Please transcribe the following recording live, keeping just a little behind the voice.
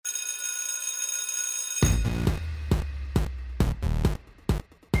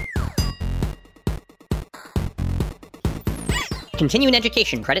Continuing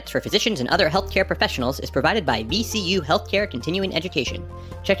education credits for physicians and other healthcare professionals is provided by VCU Healthcare Continuing Education.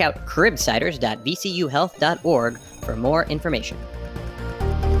 Check out cribsiders.vcuhealth.org for more information.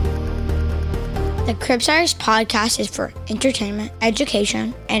 The Cribsiders podcast is for entertainment,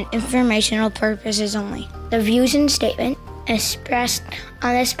 education, and informational purposes only. The views and statements expressed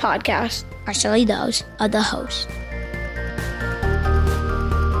on this podcast are solely those of the host.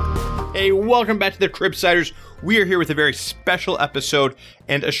 Hey, welcome back to the Cribsiders. We are here with a very special episode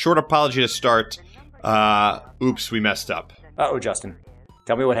and a short apology to start. Oops, we messed up. Uh-oh, Justin.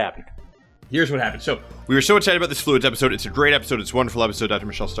 Tell me what happened. Here's what happened. So, we were so excited about this Fluids episode. It's a great episode. It's a wonderful episode, Dr.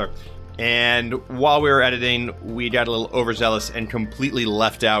 Michelle Starr. And while we were editing, we got a little overzealous and completely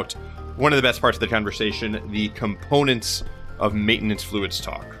left out one of the best parts of the conversation, the components of maintenance fluids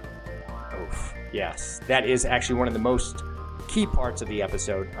talk. Oof. Yes, that is actually one of the most key parts of the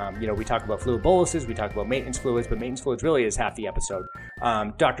episode. We talk about fluid boluses, we talk about maintenance fluids, but maintenance fluids really is half the episode.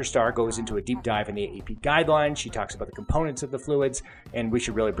 Dr. Starr goes into a deep dive in the AAP guidelines. She talks about the components of the fluids, and we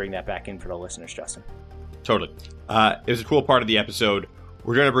should really bring that back in for the listeners, Justin. Totally. It was a cool part of the episode.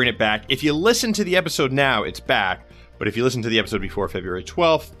 We're going to bring it back. If you listen to the episode now, it's back. But if you listen to the episode before February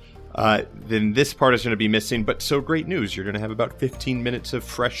 12th, then this part is going to be missing. But so great news. You're going to have about 15 minutes of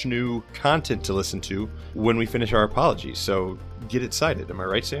fresh new content to listen to when we finish our apologies. So get excited. Am I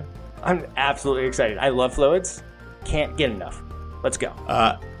right, Sam? I'm absolutely excited. I love fluids. Can't get enough. Let's go.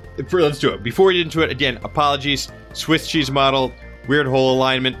 Let's do it. Before we get into it, again, apologies. Swiss cheese model, weird hole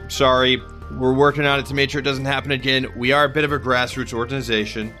alignment. Sorry. We're working on it to make sure it doesn't happen again. We are a bit of a grassroots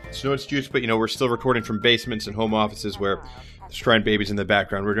organization. It's no excuse, but, we're still recording from basements and home offices where there's crying babies in the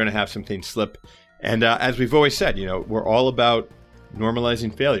background. We're going to have some things slip. And as we've always said, we're all about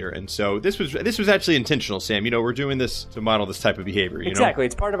normalizing failure. And so this was actually intentional, Sam. We're doing this to model this type of behavior. Exactly.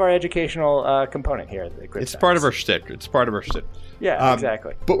 It's part of our educational component here at the Cribsiders. It's part of our shtick. Yeah,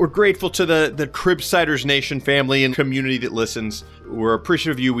 exactly. But we're grateful to the Cribsiders Nation family and community that listens. We're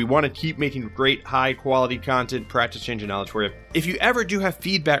appreciative of you. We want to keep making great, high-quality content, practice-changing knowledge for you. If you ever do have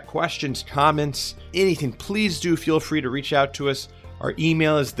feedback, questions, comments, anything, please do feel free to reach out to us. Our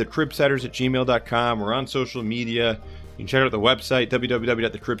email is thecribsiders@gmail.com. We're on social media. You can check out the website,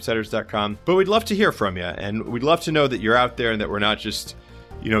 www.thecribsiders.com. But we'd love to hear from you, and we'd love to know that you're out there and that we're not just,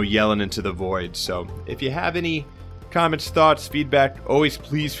 yelling into the void. So if you have any comments, thoughts, feedback, always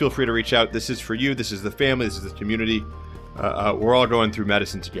please feel free to reach out. This is for you. This is the family. This is the community. We're all going through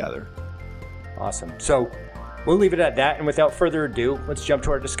medicine together. Awesome. So we'll leave it at that. And without further ado, let's jump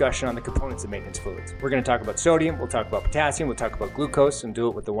to our discussion on the components of maintenance fluids. We're going to talk about sodium. We'll talk about potassium. We'll talk about glucose, and do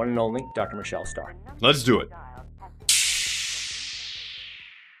it with the one and only Dr. Michelle Starr. Let's do it.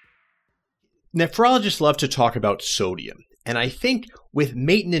 Nephrologists love to talk about sodium. And I think with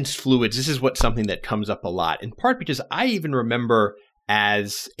maintenance fluids, this is something that comes up a lot, in part because I even remember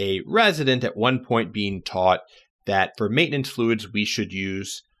as a resident at one point being taught that for maintenance fluids, we should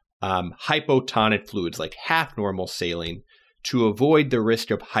use hypotonic fluids like half normal saline to avoid the risk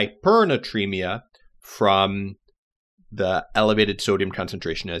of hypernatremia from the elevated sodium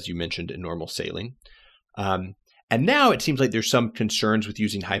concentration, as you mentioned, in normal saline. And now it seems like there's some concerns with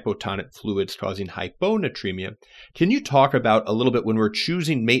using hypotonic fluids causing hyponatremia. Can you talk about a little bit when we're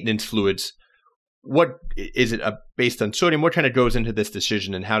choosing maintenance fluids, what is it based on sodium? What kind of goes into this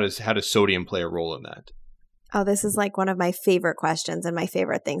decision, and how does sodium play a role in that? Oh, this is like one of my favorite questions and my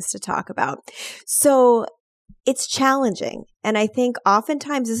favorite things to talk about. So it's challenging. And I think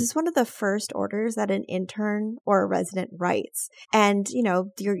oftentimes this is one of the first orders that an intern or a resident writes. And,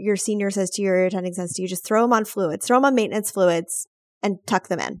 your senior says to you, your attending says to you, just throw them on fluids, throw them on maintenance fluids and tuck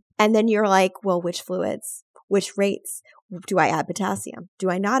them in. And then you're like, well, which fluids, which rates? Do I add potassium? Do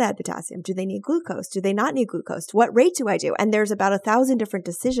I not add potassium? Do they need glucose? Do they not need glucose? What rate do I do? And there's about 1,000 different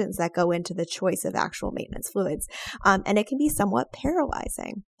decisions that go into the choice of actual maintenance fluids. And it can be somewhat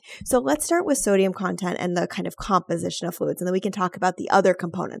paralyzing. So let's start with sodium content and the kind of composition of fluids, and then we can talk about the other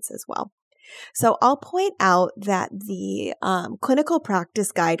components as well. So I'll point out that the clinical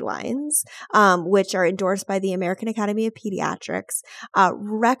practice guidelines, which are endorsed by the American Academy of Pediatrics,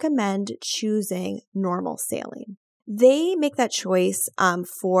 recommend choosing normal saline. They make that choice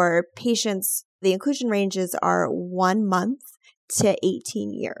for patients. The inclusion ranges are 1 month to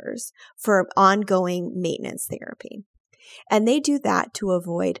 18 years for ongoing maintenance therapy. And they do that to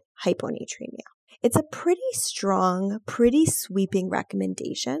avoid hyponatremia. It's a pretty strong, pretty sweeping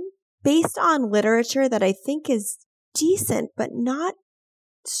recommendation based on literature that I think is decent, but not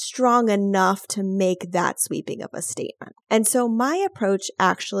strong enough to make that sweeping of a statement. And so my approach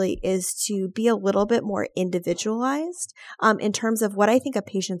actually is to be a little bit more individualized in terms of what I think a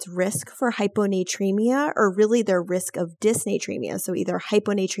patient's risk for hyponatremia or really their risk of dysnatremia. So either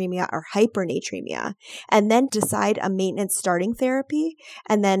hyponatremia or hypernatremia, and then decide a maintenance starting therapy.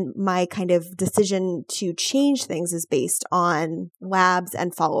 And then my kind of decision to change things is based on labs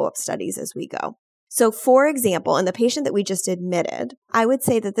and follow-up studies as we go. So for example, in the patient that we just admitted, I would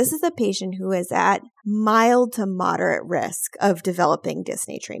say that this is a patient who is at mild to moderate risk of developing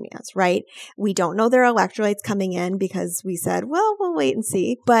dysnatremias, right? We don't know their electrolytes coming in because we said, well, we'll wait and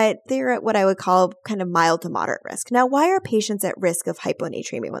see, but they're at what I would call kind of mild to moderate risk. Now, why are patients at risk of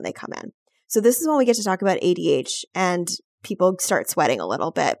hyponatremia when they come in? So this is when we get to talk about ADH and people start sweating a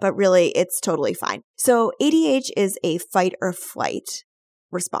little bit, but really it's totally fine. So ADH is a fight or flight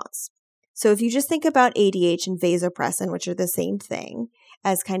response. So if you just think about ADH and vasopressin, which are the same thing,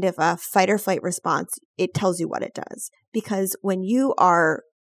 as kind of a fight or flight response, it tells you what it does. Because when you are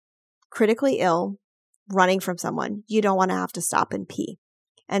critically ill, running from someone, you don't want to have to stop and pee.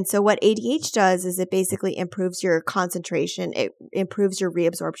 And so what ADH does is it basically improves your concentration, it improves your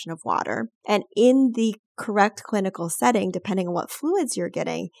reabsorption of water. And in the correct clinical setting, depending on what fluids you're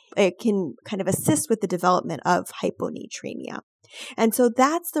getting, it can kind of assist with the development of hyponatremia. And so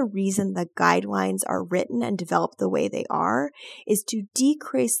that's the reason the guidelines are written and developed the way they are, is to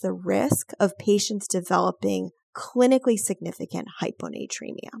decrease the risk of patients developing clinically significant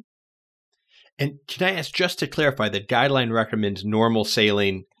hyponatremia. And can I ask, just to clarify, the guideline recommends normal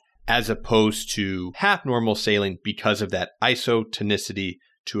saline as opposed to half normal saline because of that isotonicity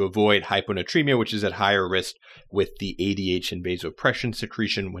to avoid hyponatremia, which is at higher risk with the ADH and vasopressin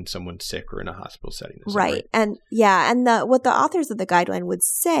secretion when someone's sick or in a hospital setting. Right. And what the authors of the guideline would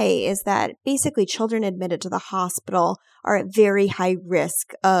say is that basically children admitted to the hospital are at very high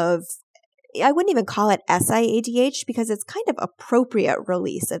risk of, I wouldn't even call it SIADH because it's kind of appropriate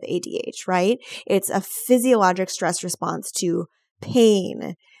release of ADH, right? It's a physiologic stress response to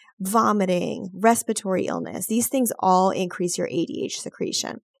pain, vomiting, respiratory illness. These things all increase your ADH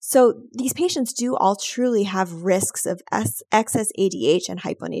secretion. So these patients do all truly have risks of excess ADH and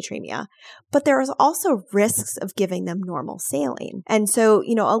hyponatremia, but there is also risks of giving them normal saline. And so,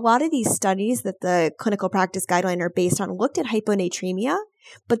 a lot of these studies that the clinical practice guideline are based on looked at hyponatremia,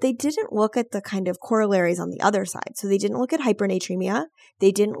 but they didn't look at the kind of corollaries on the other side. So they didn't look at hypernatremia.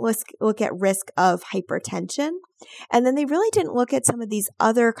 They didn't look at risk of hypertension. And then they really didn't look at some of these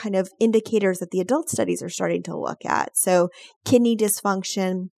other kind of indicators that the adult studies are starting to look at. So kidney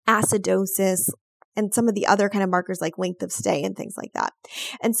dysfunction, acidosis, and some of the other kind of markers like length of stay and things like that.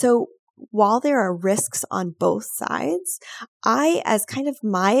 And so while there are risks on both sides, as kind of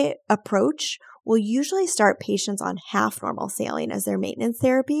my approach, will usually start patients on half normal saline as their maintenance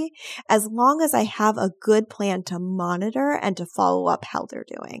therapy, as long as I have a good plan to monitor and to follow up how they're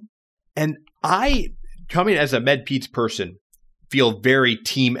doing. And I, coming as a med-peds person, feel very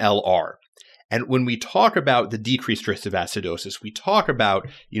team LR. And when we talk about the decreased risk of acidosis, we talk about,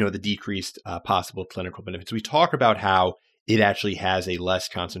 the decreased possible clinical benefits. We talk about how it actually has a less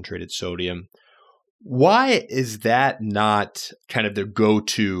concentrated sodium. Why is that not kind of the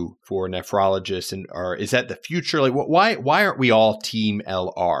go-to for nephrologists, or is that the future? Like, why aren't we all team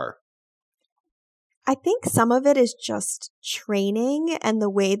LR? I think some of it is just training and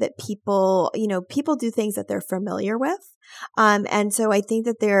the way that people do things that they're familiar with. And so I think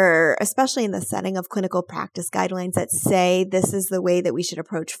that there, especially in the setting of clinical practice guidelines that say this is the way that we should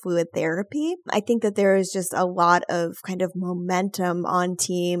approach fluid therapy, I think that there is just a lot of kind of momentum on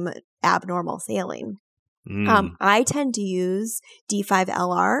team abnormal saline. I tend to use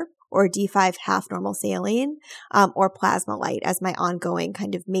D5LR or D5 half normal saline, or plasma light as my ongoing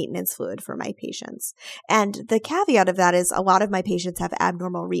kind of maintenance fluid for my patients. And the caveat of that is a lot of my patients have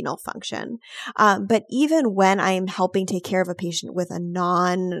abnormal renal function. But even when I am helping take care of a patient with a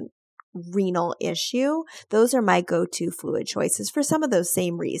non-renal issue, those are my go-to fluid choices for some of those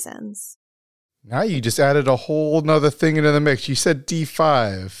same reasons. Now you just added a whole nother thing into the mix. You said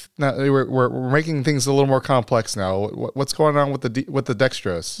D5. Now we're making things a little more complex now. What's going on with the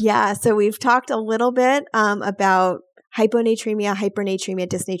dextrose? Yeah, so we've talked a little bit about hyponatremia, hypernatremia,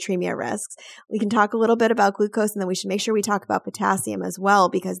 dysnatremia risks. We can talk a little bit about glucose, and then we should make sure we talk about potassium as well,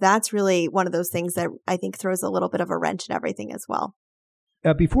 because that's really one of those things that I think throws a little bit of a wrench in everything as well.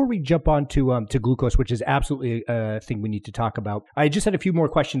 Before we jump on to glucose, which is absolutely a thing we need to talk about, I just had a few more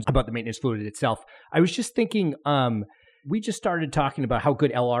questions about the maintenance fluid itself. I was just thinking, we just started talking about how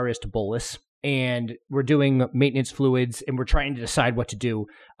good LR is to bolus, and we're doing maintenance fluids, and we're trying to decide what to do.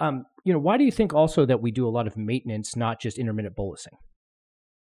 Why do you think also that we do a lot of maintenance, not just intermittent bolusing?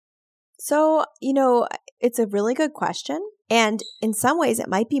 So, it's a really good question. And in some ways, it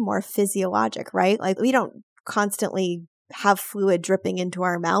might be more physiologic, right? Like we don't constantly have fluid dripping into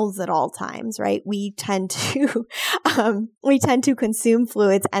our mouths at all times, right? We tend to consume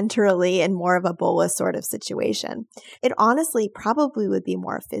fluids enterally in more of a bolus sort of situation. It honestly probably would be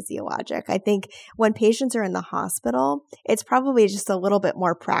more physiologic. I think when patients are in the hospital, it's probably just a little bit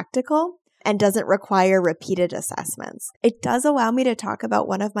more practical and doesn't require repeated assessments. It does allow me to talk about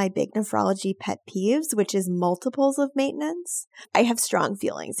one of my big nephrology pet peeves, which is multiples of maintenance. I have strong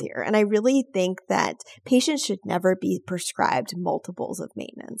feelings here, and I really think that patients should never be prescribed multiples of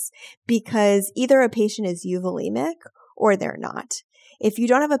maintenance because either a patient is euvolemic or they're not. If you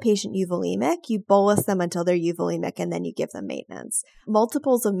don't have a patient euvolemic, you bolus them until they're euvolemic and then you give them maintenance.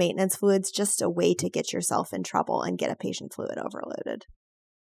 Multiples of maintenance fluids just a way to get yourself in trouble and get a patient fluid overloaded.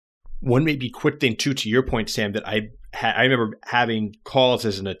 One maybe quick thing too, to your point, Sam, that I remember having calls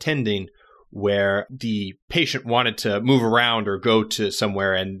as an attending where the patient wanted to move around or go to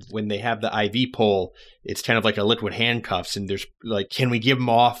somewhere, and when they have the IV pole, it's kind of like a liquid handcuffs, and there's like, can we get him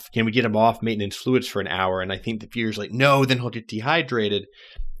off maintenance fluids for an hour? And I think the fear is like, no, then he'll get dehydrated.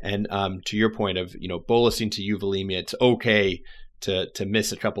 And to your point of bolusing to euvolemia, it's okay to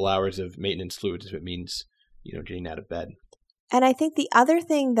miss a couple hours of maintenance fluids if it means getting out of bed. And I think the other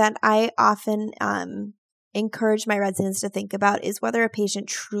thing that I often encourage my residents to think about is whether a patient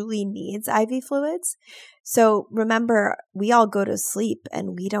truly needs IV fluids. So remember, we all go to sleep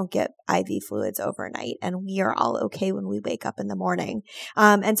and we don't get IV fluids overnight, and we are all okay when we wake up in the morning.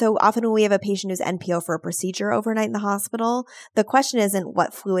 And so often when we have a patient who's NPO for a procedure overnight in the hospital, the question isn't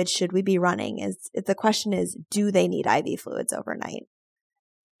what fluids should we be running. The question is, do they need IV fluids overnight?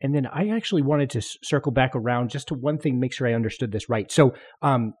 And then I actually wanted to circle back around just to one thing, make sure I understood this right. So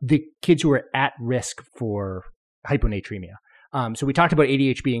the kids who are at risk for hyponatremia. So we talked about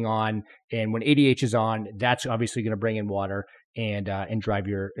ADH being on, and when ADH is on, that's obviously going to bring in water and drive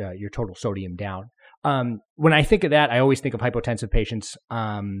your total sodium down. When I think of that, I always think of hypotensive patients.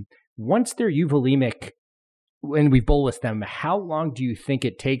 Once they're euvolemic, when we bolus them, how long do you think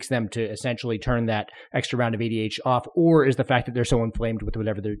it takes them to essentially turn that extra round of ADH off? Or is the fact that they're so inflamed with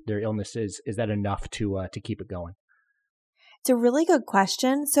whatever their illness is that enough to keep it going? It's a really good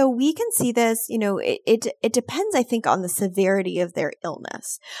question. So we can see this, it depends, I think, on the severity of their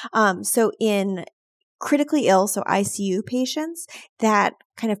illness. So in critically ill, so ICU patients, that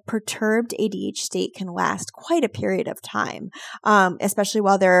kind of perturbed ADH state can last quite a period of time, especially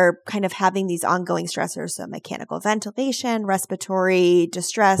while they're kind of having these ongoing stressors. So mechanical ventilation, respiratory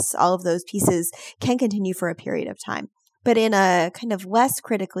distress, all of those pieces can continue for a period of time. But in a kind of less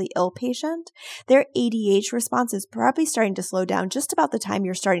critically ill patient, their ADH response is probably starting to slow down just about the time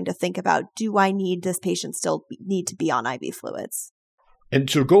you're starting to think about, do I need this patient still need to be on IV fluids? And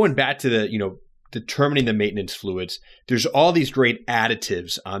so going back to the, determining the maintenance fluids, there's all these great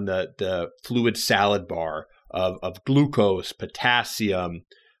additives on the fluid salad bar of glucose, potassium,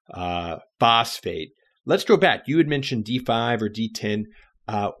 phosphate. Let's go back. You had mentioned D5 or D10.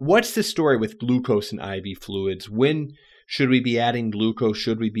 What's the story with glucose and IV fluids? When should we be adding glucose?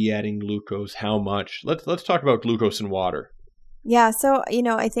 Should we be adding glucose? How much? Let's talk about glucose and water. Yeah. So,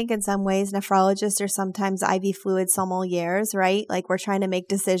 I think in some ways, nephrologists are sometimes IV fluid sommeliers, right? Like we're trying to make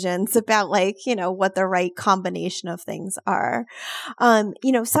decisions about what the right combination of things are.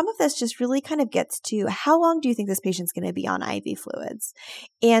 Some of this just really kind of gets to how long do you think this patient's going to be on IV fluids?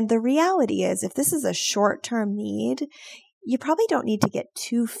 And the reality is, if this is a short-term need, you probably don't need to get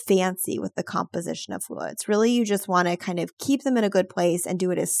too fancy with the composition of fluids. Really, you just want to kind of keep them in a good place and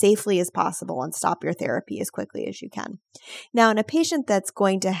do it as safely as possible and stop your therapy as quickly as you can. Now, in a patient that's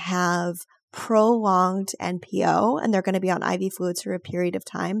going to have prolonged NPO and they're going to be on IV fluids for a period of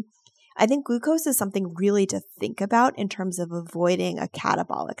time, I think glucose is something really to think about in terms of avoiding a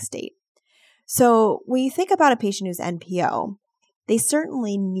catabolic state. So when you think about a patient who's NPO, they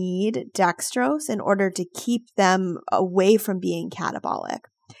certainly need dextrose in order to keep them away from being catabolic.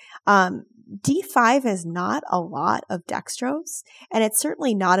 D5 is not a lot of dextrose, and it's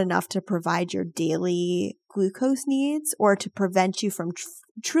certainly not enough to provide your daily glucose needs or to prevent you from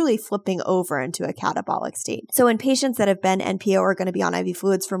truly flipping over into a catabolic state. So in patients that have been NPO or are going to be on IV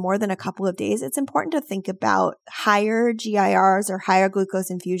fluids for more than a couple of days, it's important to think about higher GIRs or higher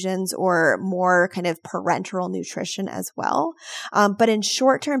glucose infusions or more kind of parenteral nutrition as well. But in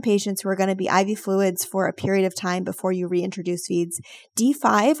short-term patients who are going to be IV fluids for a period of time before you reintroduce feeds,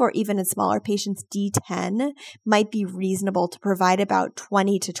 D5 or even in smaller patients, D10 might be reasonable to provide about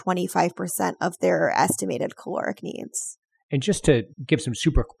 20 to 25% of their estimated caloric needs. And just to give some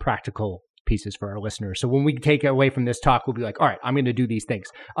super practical pieces for our listeners. So when we take away from this talk, we'll be like, all right, I'm going to do these things.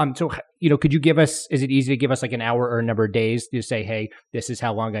 So, could you give us, is it easy to give us like an hour or a number of days to say, hey, this is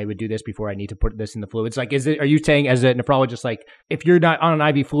how long I would do this before I need to put this in the fluids? Like, are you saying as a nephrologist, like if you're not on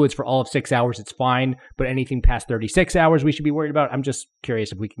an IV fluids for all of 6 hours, it's fine, but anything past 36 hours we should be worried about? I'm just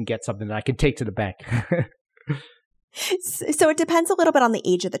curious if we can get something that I can take to the bank. So it depends a little bit on the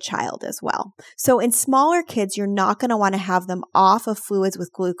age of the child as well. So in smaller kids, you're not going to want to have them off of fluids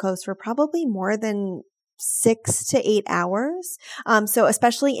with glucose for probably more than 6 to 8 hours. So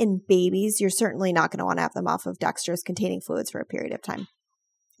especially in babies, you're certainly not going to want to have them off of dextrose containing fluids for a period of time.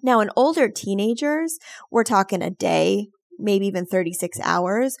 Now in older teenagers, we're talking a day, maybe even 36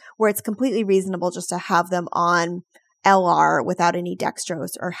 hours, where it's completely reasonable just to have them on LR without any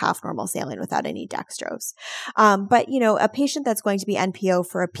dextrose or half normal saline without any dextrose. But, a patient that's going to be NPO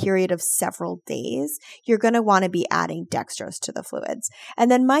for a period of several days, you're going to want to be adding dextrose to the fluids. And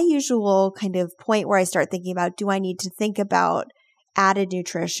then my usual kind of point where I start thinking about, do I need to think about added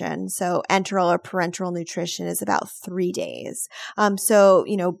nutrition? So enteral or parenteral nutrition is about 3 days. 4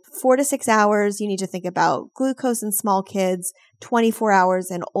 to 6 hours, you need to think about glucose in small kids, 24 hours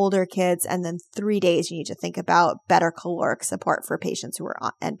in older kids, and then 3 days, you need to think about better caloric support for patients who are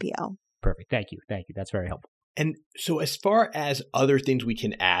on NPO. Perfect. Thank you. That's very helpful. And so as far as other things we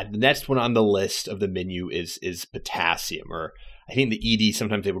can add, the next one on the list of the menu is potassium, or I think the ED,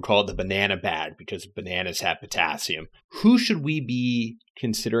 sometimes they would call it the banana bag because bananas have potassium. Who should we be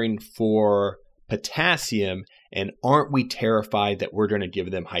considering for potassium, and aren't we terrified that we're going to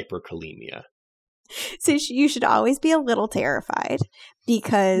give them hyperkalemia? So you should always be a little terrified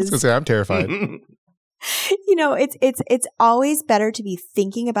because I was gonna say, I'm terrified. It's always better to be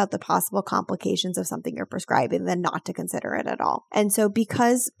thinking about the possible complications of something you're prescribing than not to consider it at all. And so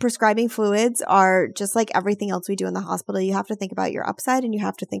because prescribing fluids are just like everything else we do in the hospital, you have to think about your upside and you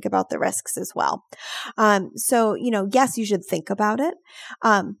have to think about the risks as well. Yes, you should think about it.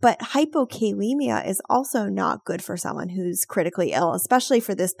 But hypokalemia is also not good for someone who's critically ill, especially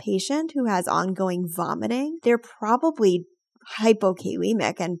for this patient who has ongoing vomiting. They're probably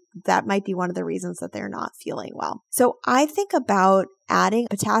hypokalemic, and that might be one of the reasons that they're not feeling well. So I think about adding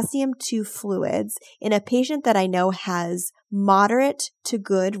potassium to fluids in a patient that I know has moderate to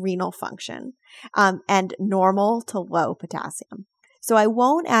good renal function, and normal to low potassium. So I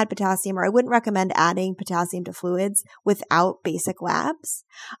won't add potassium, or I wouldn't recommend adding potassium to fluids without basic labs.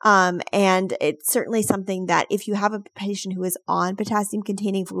 And it's certainly something that if you have a patient who is on potassium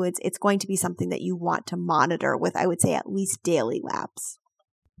containing fluids, it's going to be something that you want to monitor with, I would say, at least daily labs.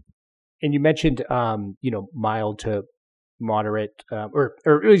 And you mentioned, mild to moderate, or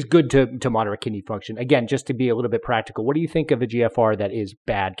at least good to moderate kidney function. Again, just to be a little bit practical, what do you think of a GFR that is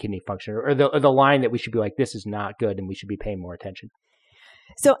bad kidney function, or the line that we should be like, this is not good and we should be paying more attention?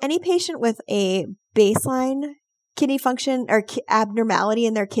 So any patient with a baseline kidney function or abnormality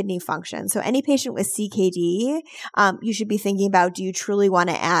in their kidney function, so any patient with CKD, you should be thinking about, do you truly want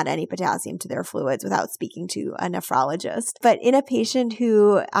to add any potassium to their fluids without speaking to a nephrologist? But in a patient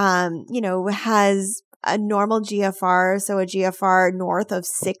who, has a normal GFR, so a GFR north of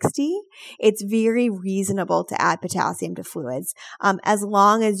 60, it's very reasonable to add potassium to fluids, as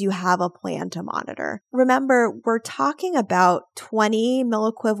long as you have a plan to monitor. Remember, we're talking about 20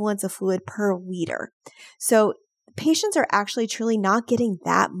 milliequivalents of fluid per liter. So patients are actually truly not getting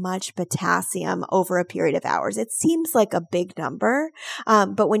that much potassium over a period of hours. It seems like a big number,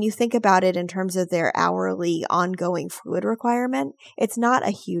 but when you think about it in terms of their hourly ongoing fluid requirement, it's not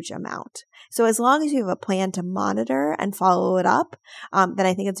a huge amount. So as long as you have a plan to monitor and follow it up, then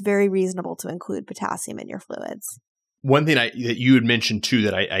I think it's very reasonable to include potassium in your fluids. One thing that you had mentioned too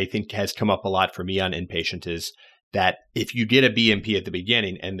that I think has come up a lot for me on inpatient is that if you get a BMP at the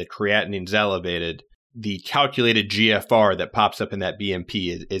beginning and the creatinine's elevated, the calculated GFR that pops up in that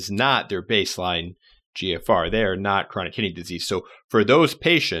BMP is not their baseline GFR. They are not chronic kidney disease. So for those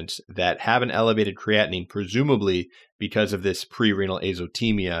patients that have an elevated creatinine, presumably because of this pre-renal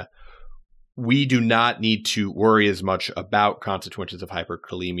azotemia, we do not need to worry as much about consequences of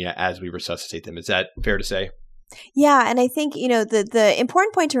hyperkalemia as we resuscitate them. Is that fair to say? Yeah. And I think, the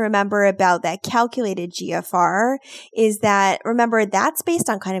important point to remember about that calculated GFR is that, remember, that's based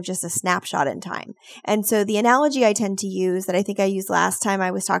on kind of just a snapshot in time. And so the analogy I tend to use that I think I used last time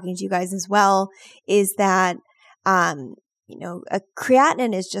I was talking to you guys as well is that, a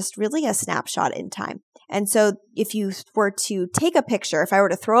creatinine is just really a snapshot in time. And so if you were to take a picture, if I were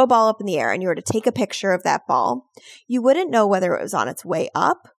to throw a ball up in the air and you were to take a picture of that ball, you wouldn't know whether it was on its way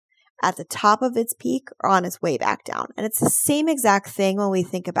up, at the top of its peak, or on its way back down. And it's the same exact thing when we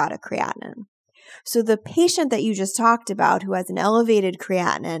think about a creatinine. So the patient that you just talked about who has an elevated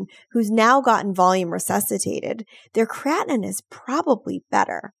creatinine, who's now gotten volume resuscitated, their creatinine is probably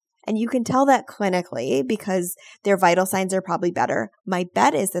better. And you can tell that clinically because their vital signs are probably better. My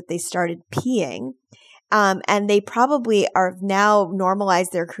bet is that they started peeing. And they probably are now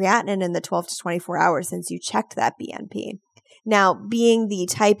normalized their creatinine in the 12 to 24 hours since you checked that BNP. Now, being the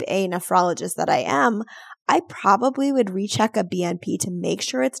type A nephrologist that I am, I probably would recheck a BNP to make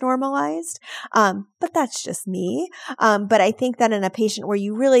sure it's normalized. But that's just me. But I think that in a patient where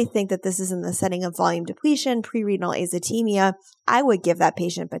you really think that this is in the setting of volume depletion, prerenal azotemia, I would give that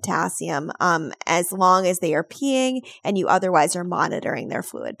patient potassium as long as they are peeing and you otherwise are monitoring their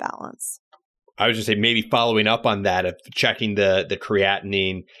fluid balance. I was just saying, maybe following up on that of checking the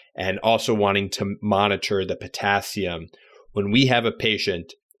creatinine and also wanting to monitor the potassium. When we have a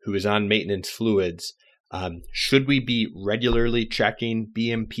patient who is on maintenance fluids, should we be regularly checking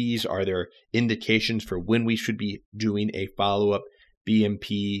BMPs? Are there indications for when we should be doing a follow-up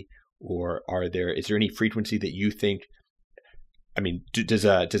BMP, or is there any frequency that you think? I mean, does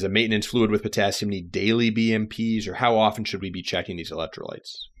a maintenance fluid with potassium need daily BMPs, or how often should we be checking these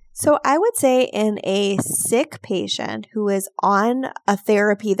electrolytes? So I would say in a sick patient who is on a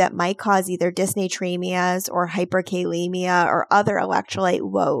therapy that might cause either dysnatremias or hyperkalemia or other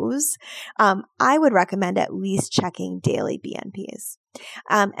electrolyte woes, I would recommend at least checking daily BNPs.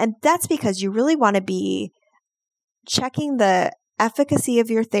 And that's because you really want to be checking the efficacy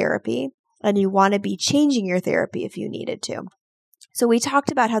of your therapy, and you want to be changing your therapy if you needed to. So we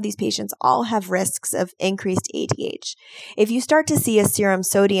talked about how these patients all have risks of increased ATH. If you start to see a serum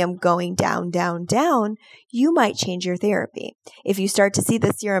sodium going down, down, down, you might change your therapy. If you start to see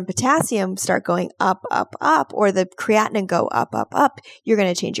the serum potassium start going up, up, up, or the creatinine go up, up, up, you're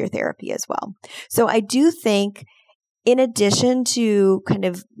going to change your therapy as well. So I do think in addition to kind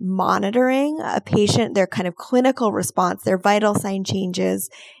of monitoring a patient, their kind of clinical response, their vital sign changes,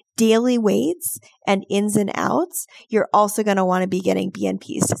 daily weights and ins and outs, you're also going to want to be getting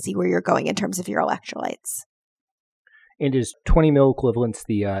BNPs to see where you're going in terms of your electrolytes. And is 20 milliequivalents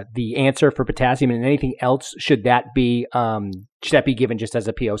the answer for potassium, and anything else should that be given just as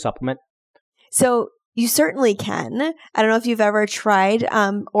a PO supplement? So you certainly can. I don't know if you've ever tried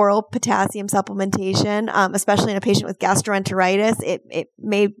oral potassium supplementation, especially in a patient with gastroenteritis. It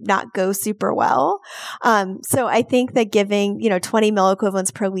may not go super well. So I think that giving 20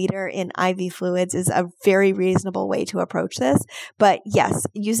 milliequivalents per liter in IV fluids is a very reasonable way to approach this. But yes,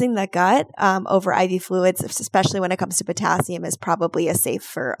 using the gut over IV fluids, especially when it comes to potassium, is probably a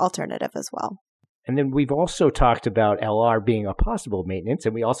safer alternative as well. And then we've also talked about LR being a possible maintenance,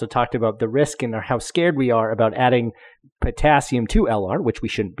 and we also talked about the risk and how scared we are about adding potassium to LR, which we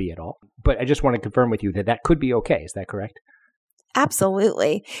shouldn't be at all. But I just want to confirm with you that could be okay. Is that correct?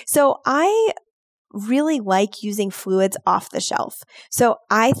 Absolutely. So I really like using fluids off the shelf. So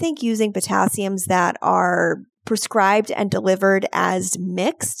I think using potassiums that are prescribed and delivered as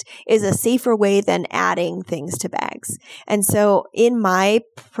mixed is a safer way than adding things to bags. And so in my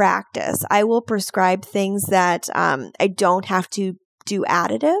practice, I will prescribe things that I don't have to do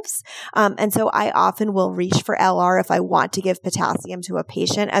additives. And so I often will reach for LR if I want to give potassium to a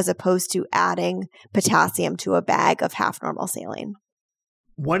patient as opposed to adding potassium to a bag of half normal saline.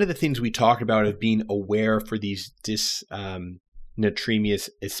 One of the things we talk about is being aware for these dysnatremias,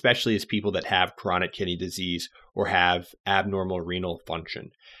 especially as people that have chronic kidney disease or have abnormal renal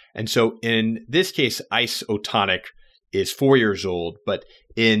function. And so in this case, Ice Otonic is 4 years old, but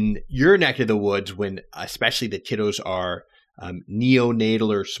in your neck of the woods, when especially the kiddos are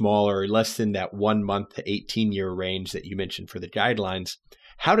neonatal or smaller, less than that 1 month to 18-year range that you mentioned for the guidelines,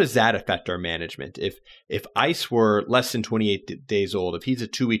 how does that affect our management? If Ice were less than 28 days old, if he's a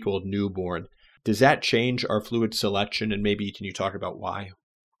 2-week-old newborn, does that change our fluid selection? And maybe can you talk about why?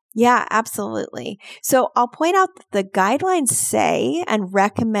 Yeah, absolutely. So I'll point out that the guidelines say and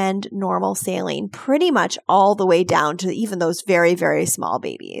recommend normal saline pretty much all the way down to even those very, very small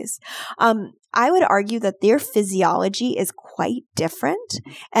babies. I would argue that their physiology is quite different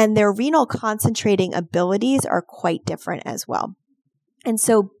and their renal concentrating abilities are quite different as well. And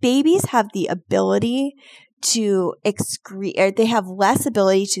so babies have the ability to excrete, or they have less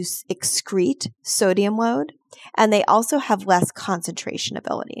ability to excrete sodium load, and they also have less concentration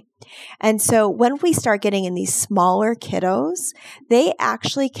ability. And so when we start getting in these smaller kiddos, they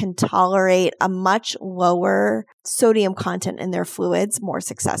actually can tolerate a much lower sodium content in their fluids more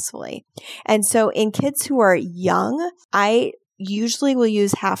successfully. And so in kids who are young, I usually will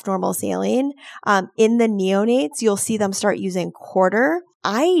use half normal saline. In the neonates, you'll see them start using quarter.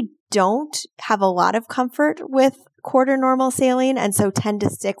 I don't have a lot of comfort with quarter normal saline, and so tend to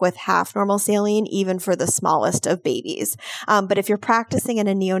stick with half normal saline, even for the smallest of babies. But if you're practicing in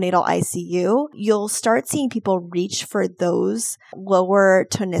a neonatal ICU, you'll start seeing people reach for those lower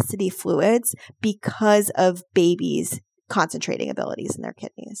tonicity fluids because of babies' concentrating abilities in their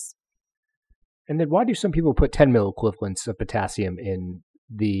kidneys. And then why do some people put 10 milliequivalents of potassium in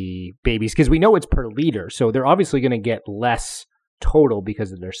the babies? Because we know it's per liter, so they're obviously going to get less total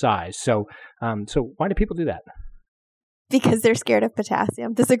because of their size. So why do people do that? Because they're scared of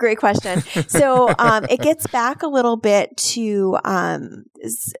potassium. That's a great question. So it gets back a little bit to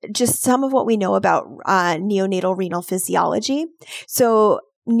just some of what we know about neonatal renal physiology. So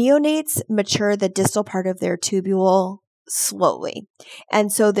neonates mature the distal part of their tubule slowly.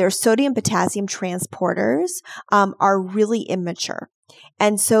 And so their sodium potassium transporters are really immature.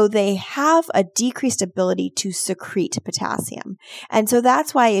 And so they have a decreased ability to secrete potassium. And so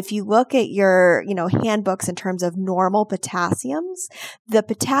that's why if you look at your, handbooks in terms of normal potassiums, the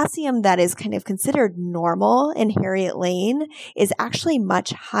potassium that is kind of considered normal in Harriet Lane is actually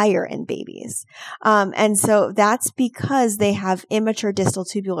much higher in babies. And so that's because they have immature distal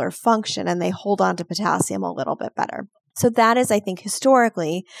tubular function and they hold on to potassium a little bit better. So that is, I think,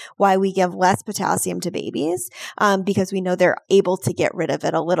 historically why we give less potassium to babies, because we know they're able to get rid of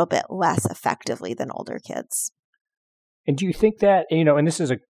it a little bit less effectively than older kids. And do you think that, and this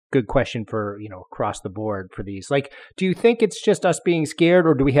is a good question for, across the board for these, do you think it's just us being scared,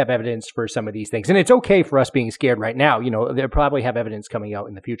 or do we have evidence for some of these things? And it's okay for us being scared right now. They'll probably have evidence coming out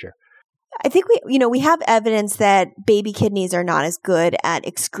in the future. I think we have evidence that baby kidneys are not as good at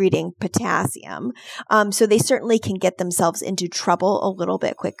excreting potassium. So they certainly can get themselves into trouble a little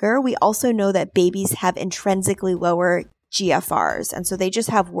bit quicker. We also know that babies have intrinsically lower GFRs, and so they just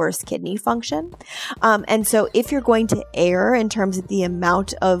have worse kidney function. And so if you're going to err in terms of the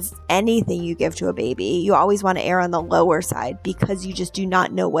amount of anything you give to a baby, you always want to err on the lower side because you just do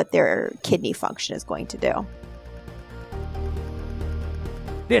not know what their kidney function is going to do.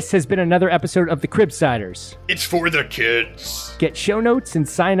 This has been another episode of the Cribsiders. It's for the kids. Get show notes and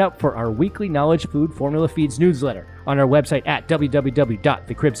sign up for our weekly Knowledge Food Formula Feeds newsletter on our website at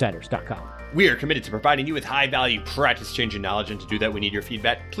www.thecribsiders.com. We are committed to providing you with high-value, practice-changing knowledge, and to do that, we need your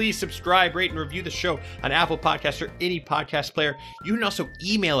feedback. Please subscribe, rate, and review the show on Apple Podcasts or any podcast player. You can also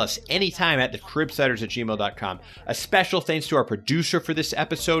email us anytime at thecribsiders@gmail.com. A special thanks to our producer for this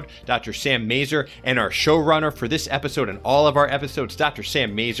episode, Dr. Sam Mazer, and our showrunner for this episode and all of our episodes, Dr.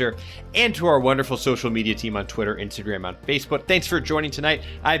 Sam Mazer, and to our wonderful social media team on Twitter, Instagram, and Facebook. Thanks for joining tonight.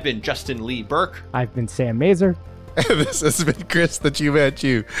 I've been Justin Lee Burke. I've been Sam Mazer. And this has been Chris, the Chew.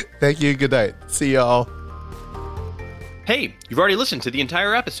 Thank you. Good night. See y'all. Hey, you've already listened to the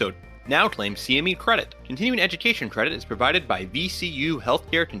entire episode. Now claim CME credit. Continuing education credit is provided by VCU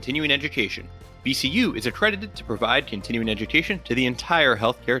Healthcare Continuing Education. VCU is accredited to provide continuing education to the entire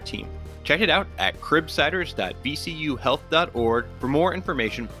healthcare team. Check it out at cribsiders.vcuhealth.org for more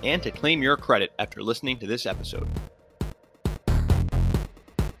information and to claim your credit after listening to this episode.